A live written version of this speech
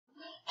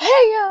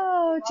Hey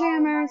yo,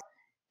 jammers!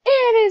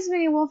 It is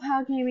me,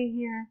 Wolfhound Gaming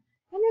here,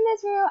 and in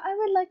this video, I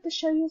would like to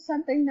show you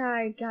something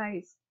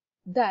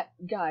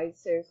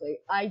seriously,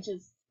 I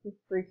just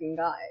freaking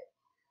got it.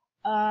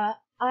 I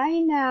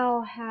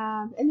now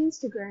have an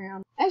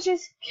Instagram. As you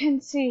can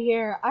see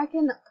here, I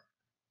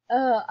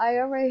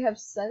already have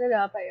set it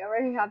up, I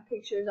already have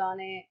pictures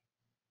on it,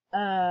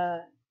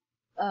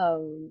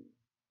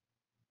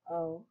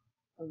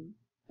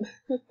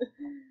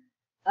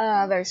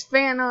 there's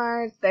fan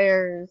art,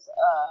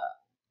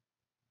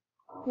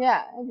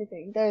 yeah,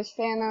 everything. There's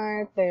fan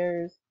art,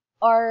 there's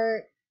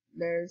art,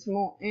 there's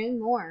more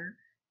and more.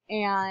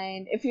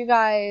 And if you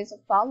guys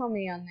follow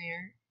me on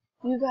there,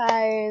 you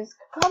guys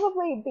could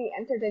probably be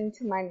entered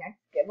into my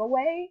next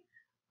giveaway.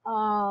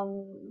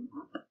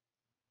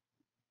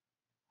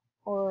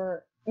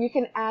 Or you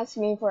can ask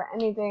me for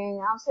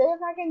anything. I'll see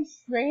if I can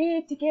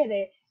trade to get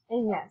it.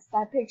 And yes,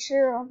 that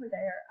picture over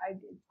there, I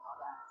did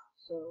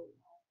saw that.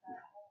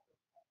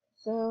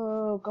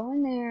 So go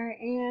in there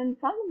and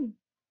follow me.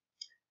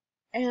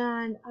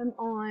 And I'm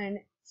on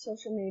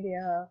social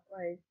media,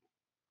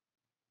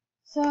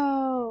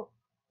 so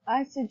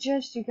I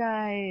suggest you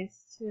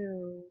guys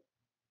to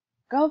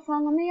go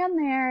follow me on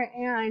there,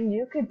 and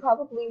you could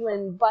probably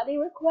win buddy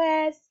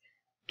requests,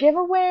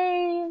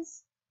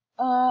 giveaways,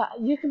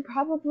 you could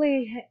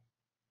probably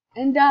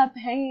end up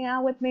hanging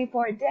out with me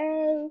for a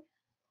day,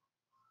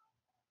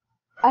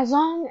 as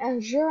long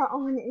as you're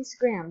on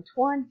Instagram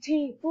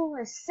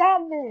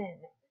 24/7,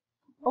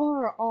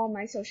 or all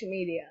my social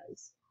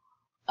medias.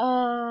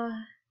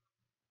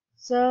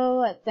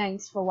 So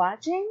thanks for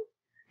watching.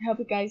 I hope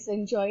you guys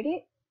enjoyed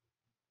it.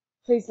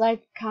 Please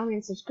like,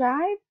 comment,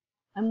 subscribe.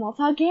 I'm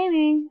Wolfhound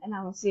Gaming, and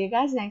I will see you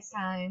guys next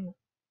time.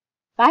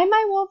 Bye,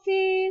 my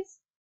wolfies!